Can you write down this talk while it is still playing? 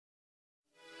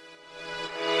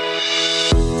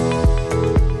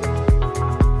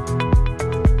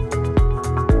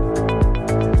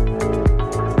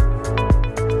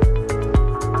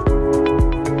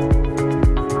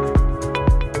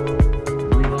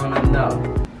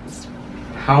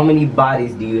How many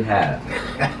bodies do you have? This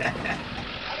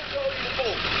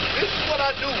is what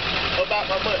I do about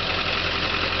my money.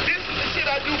 This is the shit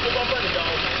I do for my money,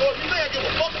 dog. So if you think I give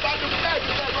a fuck about them taxes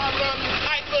that ride around these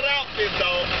tight little outfits,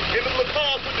 dog, and the little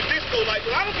cars with the disco lights,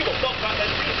 I don't give a fuck about that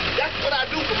shit. That's what I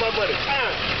do for my money.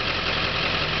 Time.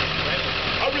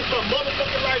 I risk my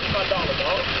motherfucking life for my dollar,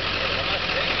 dog.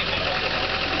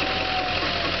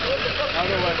 I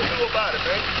don't know what to do about it,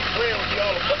 man. Playing with me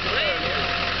all the fucking time, man.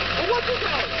 Well, what you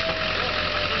got?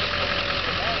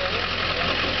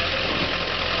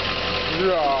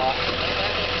 Yeah.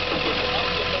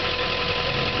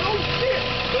 No shit.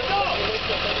 But dog.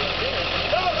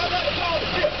 Dog, I got to call the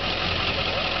ship.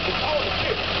 To call the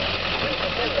ship.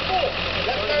 It's the 4th.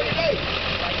 That's 30 days.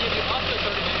 I give you up to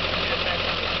 30 days.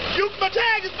 My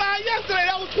tag expired yesterday.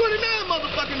 That was 29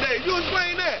 motherfucking days. You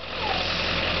explain that.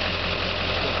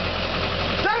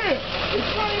 Damn.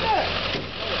 Explain that.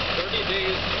 30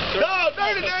 days. No,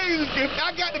 30 days. If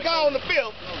I got the guy on the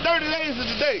 5th, 30 days is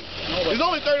the day. There's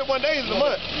only 31 days in a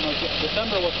month.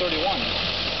 December was 31.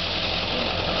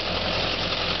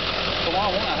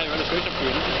 Tomorrow morning I had registration for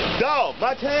you. Dog,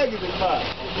 my tag is expired.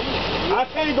 I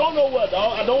can't go nowhere,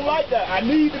 dog. I don't like that. I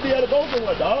need to be able to go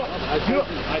somewhere, dog. I told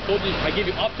you, I gave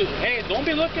you up to, hey, don't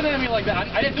be looking at me like that.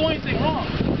 I didn't do anything wrong.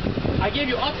 I gave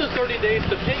you up to 30 days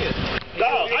to pay it.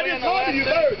 Dog, I just told you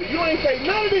 30. You ain't say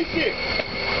none of this shit.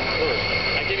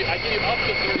 I give you up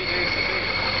to 30 days to pay it.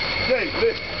 Jay,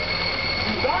 listen.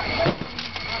 You got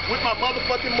with my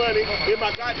motherfucking money in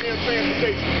my goddamn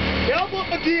transportation. Never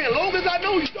again, long as I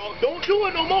know you, dog. Don't do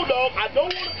it no more, dog. I don't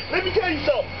want to. Let me tell you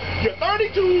something. Your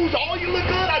 32s, all you look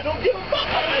good. I don't give a fuck.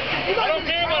 I don't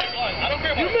care about it. I don't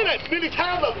care about it. You mean many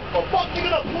times a fuck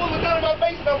nigga done pulled the gun in my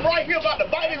face and I'm right here about to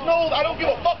bite his nose. I don't give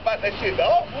a fuck about that shit,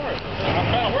 dog. I'm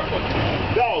trying to work with you.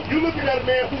 Dog, you looking at a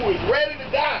man who is ready to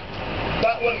die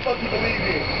about what the fuck you believe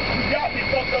in. You got me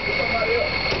fucked up with somebody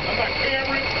else. I'm not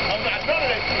Cameron. I'm not none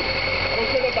of that shit. I don't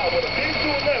care about what a bitch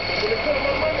doing nothing. But when it comes to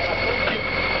my money, I tell you.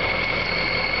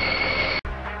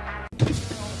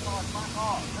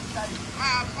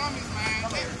 I promise, man.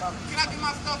 Can I get my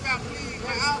stuff out, please?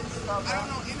 Man, I don't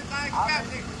know anything about that. I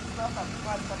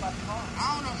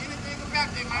don't know anything about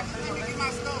that, man. Just let me get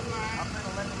my stuff, man.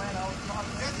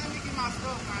 Just let me get my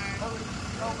stuff, man.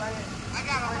 I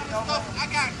got 100 stuff. I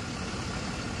got.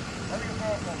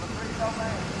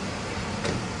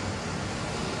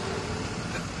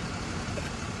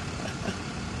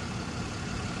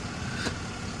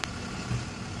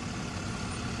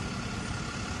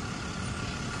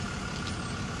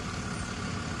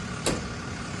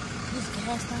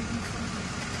 Last night.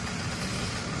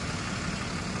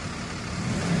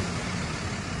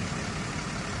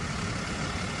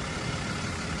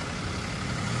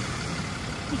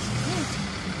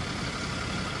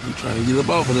 I'm trying to get up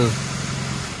off of there.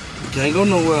 You can't go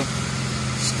nowhere.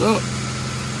 Stuck.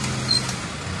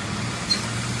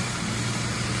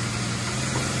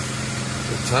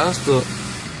 The tire stuck.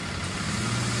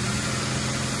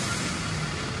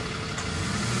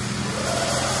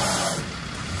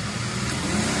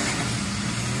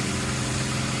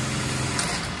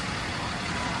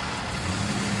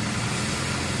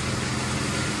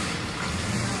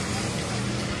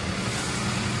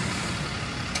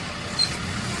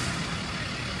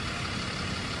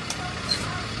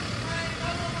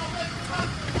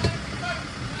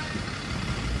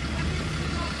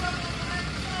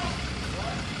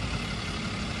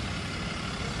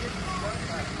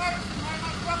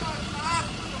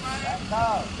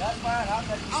 No, that's fine. I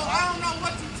don't know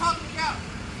what you're talking about.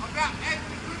 About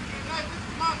acting quickly. This is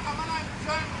my name is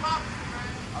James Robinson,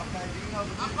 man. Okay, do you know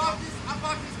the I bought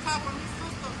this car from his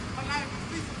sister. Her name is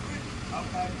Lisa Bridget.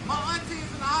 Okay. My auntie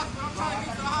is in the hospital. I'm trying to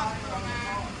get to the hospital,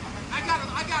 man. I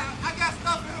got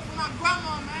stuff in it for my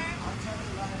grandma, man.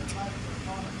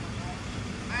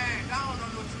 Man, I don't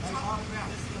know what you're talking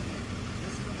about.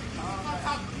 Don't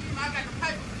talk to me, man. I got the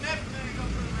papers and everything to go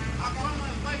through, man. My grandma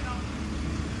is waiting on me.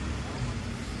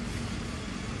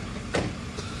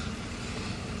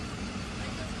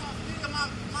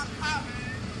 My car, man.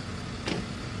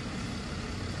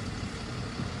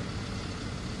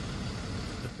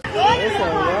 It's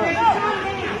all right.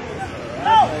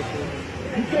 No.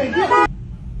 You can't get it.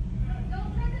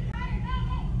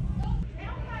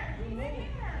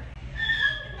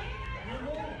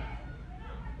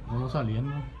 Vamos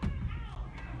saliendo.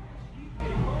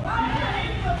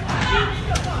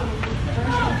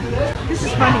 This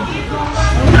is funny.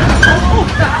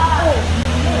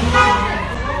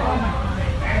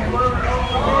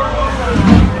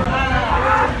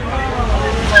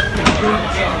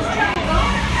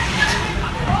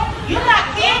 You got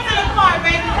kids in the car,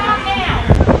 baby. Calm down.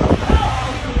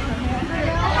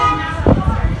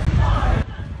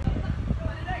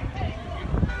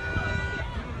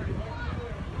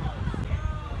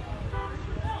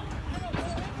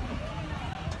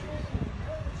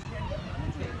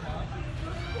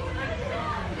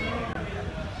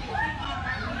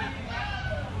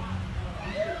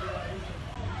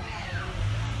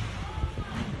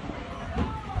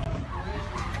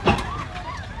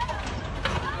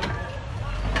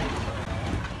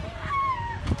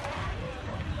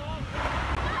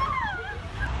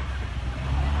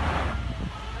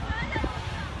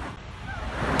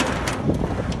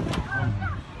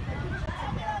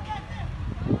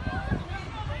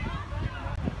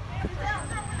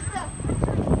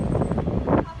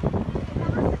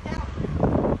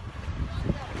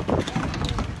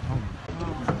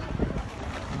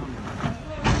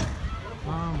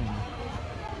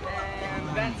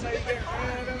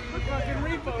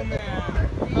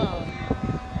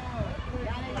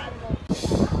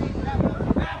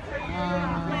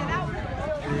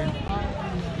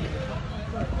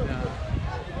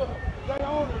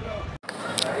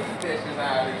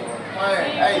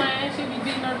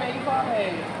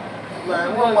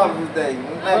 man. What Mother's Day?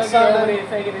 Look Next at Sunday? over there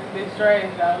taking this bitch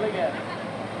strange, dog. Look at her.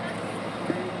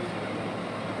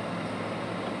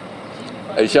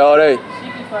 Hey, Shawty.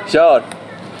 Shawty.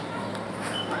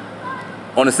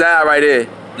 On the side right there.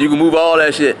 You can move all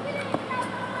that shit.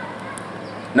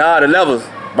 Nah, the levels.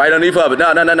 Right underneath of it. Nah.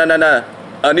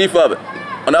 Underneath of it.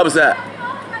 On the other side.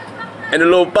 In the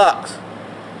little box.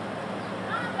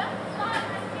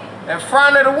 In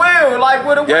front of the wheel, like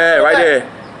with a wheel. Yeah, right there.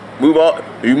 Move all.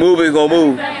 You move it, it's gonna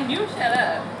move. Sam, you shut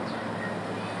up.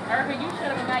 Erica, you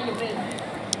shut up and mind your business.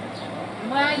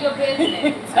 Mind your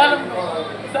business. Tell them.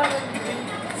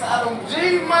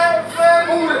 G, man.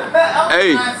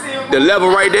 Hey, the level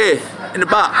right there in the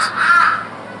box.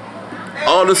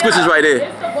 All the switches right there.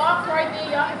 It's the box right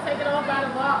there. Y'all can take it off by the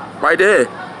box. Right there.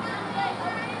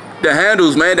 The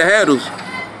handles, man, the handles. The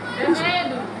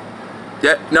handle.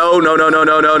 Yeah, no.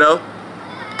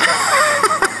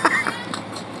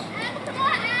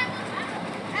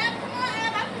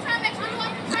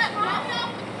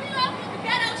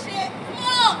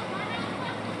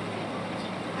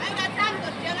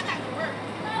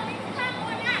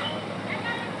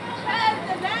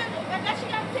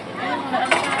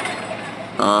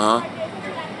 Uh-huh.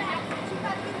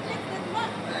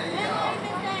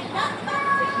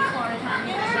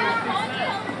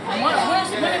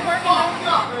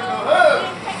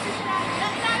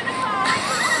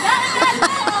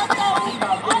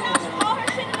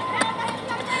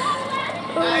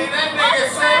 Hey, that nigga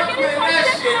said put that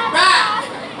shit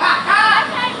back.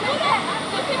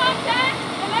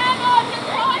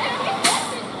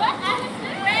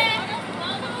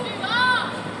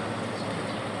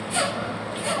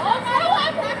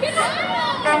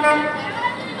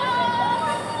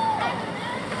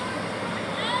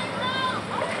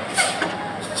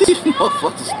 These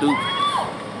motherfuckers stupid.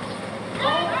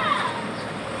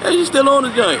 Hey, you still on the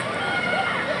joint?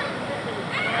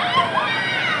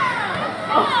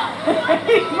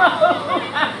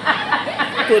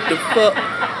 What the fuck?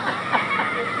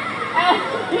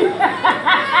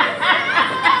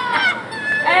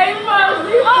 Hey, Mo,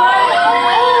 you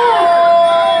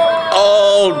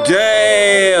Oh,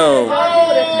 damn.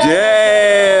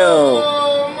 Damn.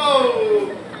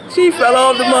 She fell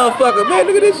off the motherfucker. Man,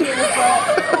 look at this shit. What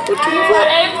the fuck?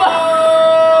 Hey, Mo.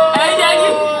 Hey,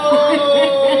 Jackie.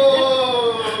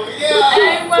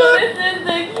 Hey, Mo, this is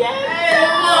the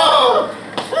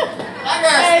I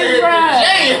got still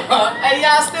jam. Hey,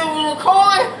 y'all still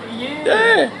recording?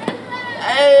 Yeah.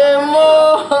 Hey, Mo.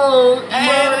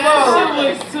 Hey, Mo. That shit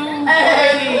was too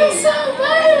Hey, funny. so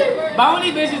funny. Bony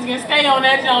bitches can stay on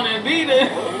that joint and beat her.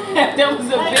 If there was a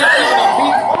bitch on the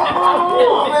beat.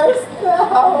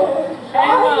 Hey,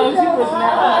 Mo, she was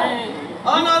not playing.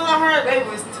 Oh, no, I heard they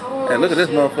was too. Hey, look at this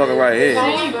motherfucker right here. She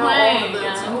ain't playing,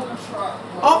 y'all.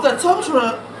 Off the tow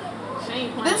truck. She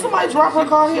ain't playing. Did somebody drop her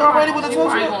car here already with a She tow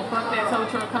probably truck? gonna fuck that tow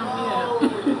truck company up.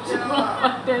 She gonna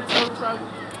fuck that tow truck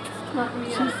company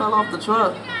She up. fell off the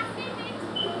truck.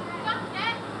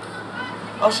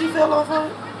 Oh, she fell off of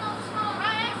it?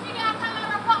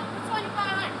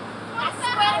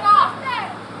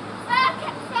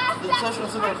 The tow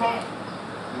truck's in her car?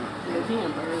 Yeah, he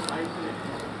embarrassed like that.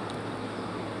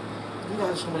 You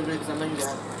gotta show me the video because I know you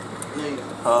got it. I know you got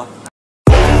it. Huh?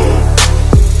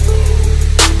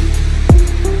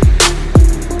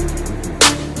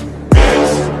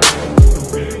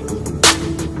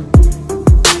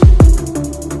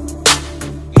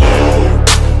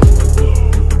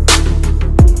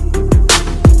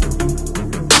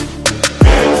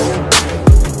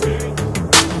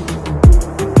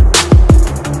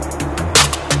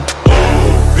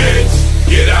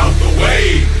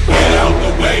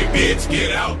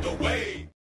 Get out the way.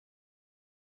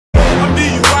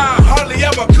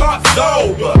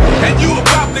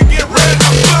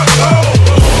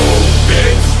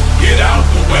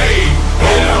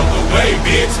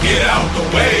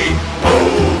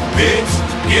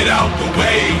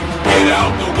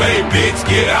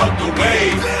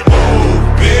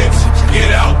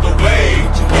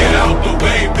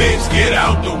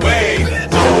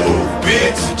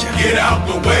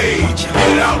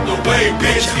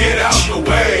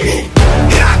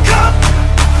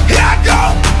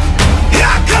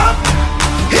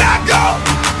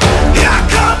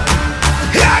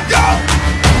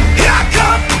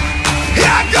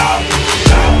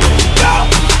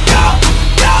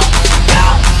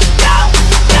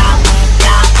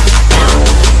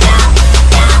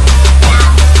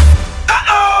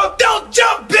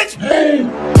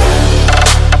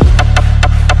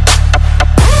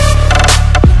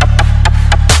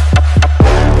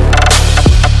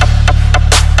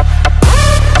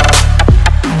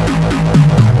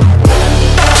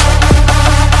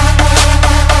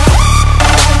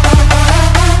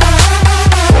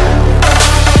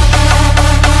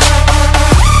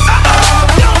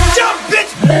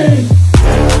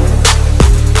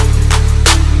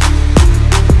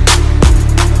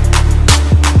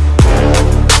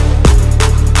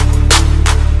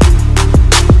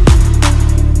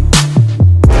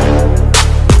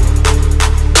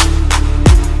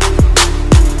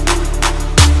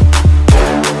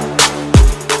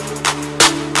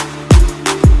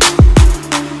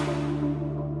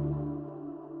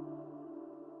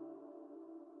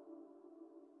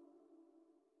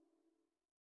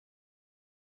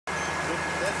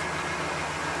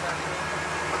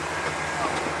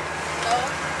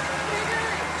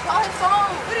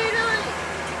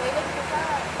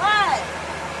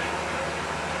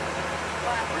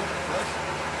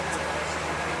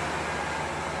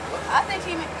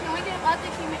 think he made, can we get, I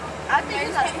think he made,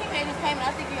 he made his payment.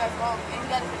 I think you guys wrong, and he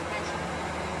got his information.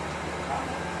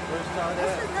 Where's Todd at?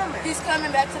 What's his number? He's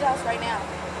coming back to the house right now.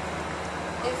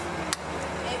 It's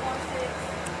 816.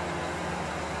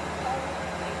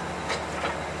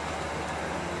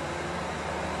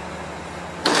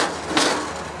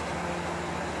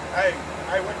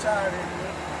 Hey, what time is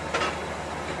it?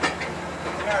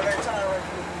 You got that time right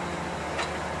here.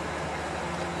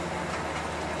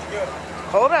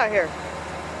 Yeah. Cold out here.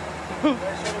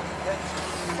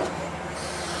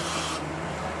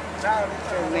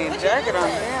 Need a jacket on,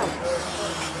 damn.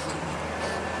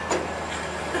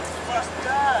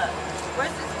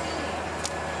 Where's this key?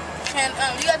 Can,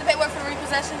 you got the paperwork for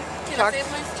repossession? Can I see it,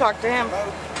 please? Talk to him. Can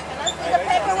I see the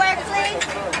paperwork, please?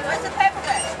 Where's the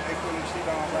paperwork?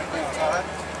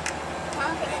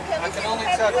 I can only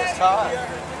tell it's Todd.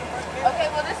 Okay,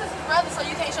 well this is his brother, so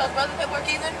you can't show his brother paperwork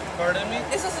either? Pardon me?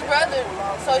 This is his brother,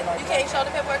 so you can't show the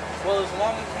paperwork? Well, as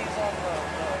long as he's on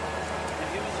if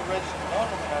he was a registered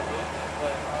owner, then I would.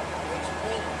 But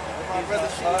my brother,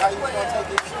 how you gonna take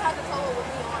this? You have to tow it with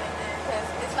me on it then, because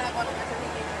it's not going to until he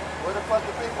gets here. Where the fuck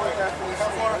the paperwork at? How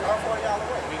far y'all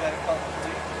away? We gotta call the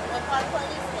police. We'll call the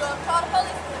police. We'll call the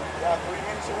police. Y'all 3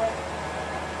 minutes away?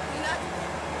 You not?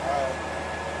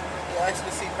 You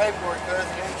actually see paperwork, cuz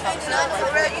you ain't trying to say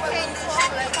For real, you paperwork. can't do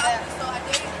shit like that. So I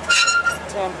dare you to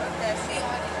Tim. that shit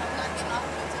on it. I'm not getting off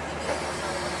of it until he gets here.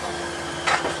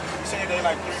 You say they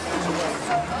like 3 minutes away.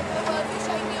 Okay, well, if you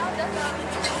shake me off, that's all I can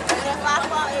do. And if I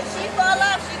fall, if she fall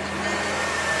off, she can do it.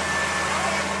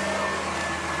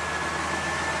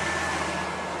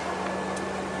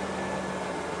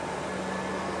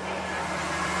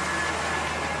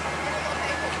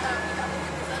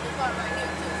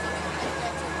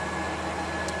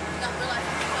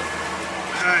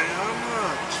 Alright, I'm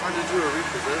trying to do a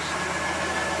repossession.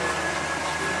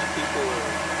 People are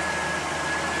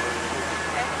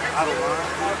out of line.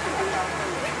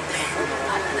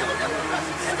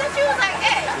 And then she was like,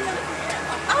 hey.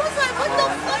 I was like, what the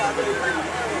fuck?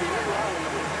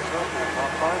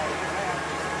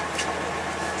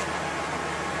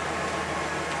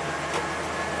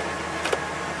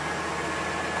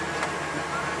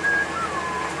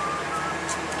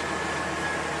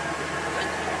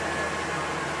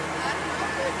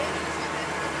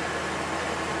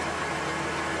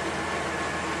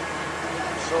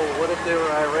 So what if they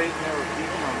were irate and they were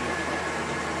beating on me or something?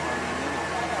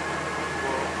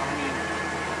 Well, I mean,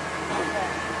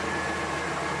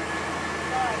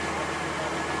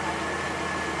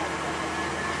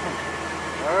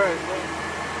 all right.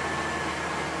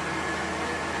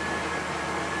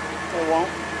 They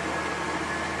won't.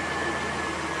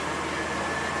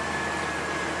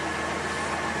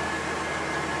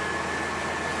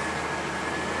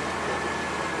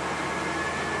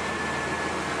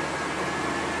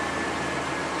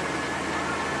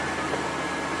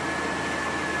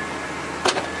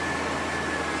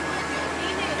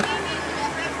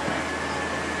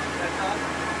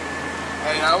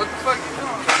 Hey, now what the fuck you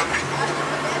doing?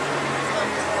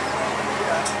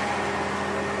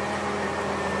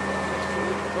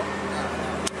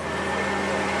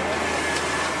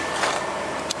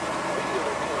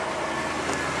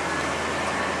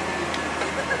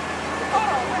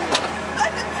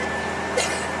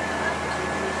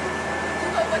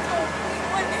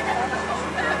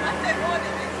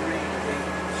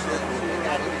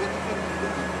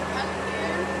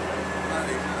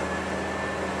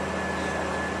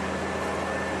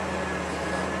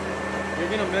 You're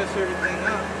gonna mess everything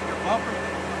up. Your bumper.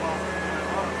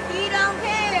 He don't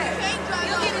care.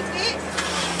 You get his fixed.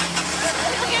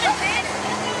 You get his fixed.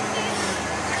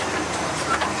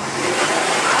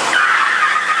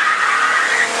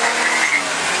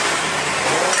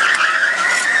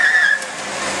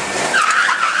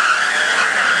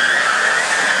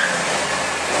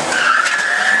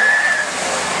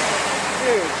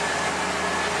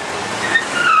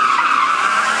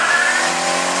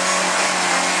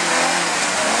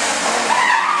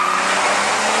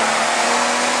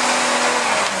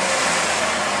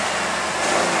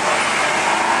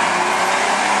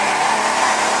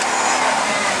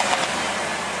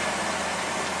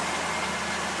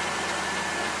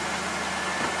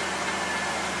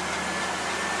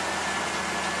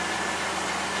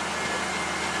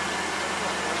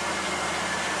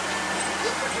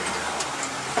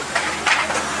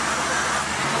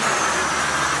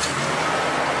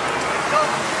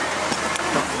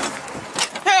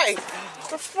 Hey,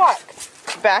 the fuck?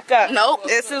 Back up. Nope.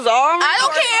 This is all. I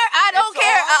don't care. I don't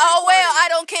care. Oh well, I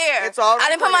don't care. It's all I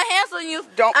didn't put my hands on you.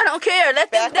 Don't- I don't care.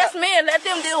 Let them. Back That's up. men. Let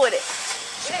them deal with it.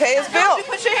 Pay his bill. You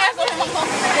put your hands on him. I'm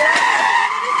gonna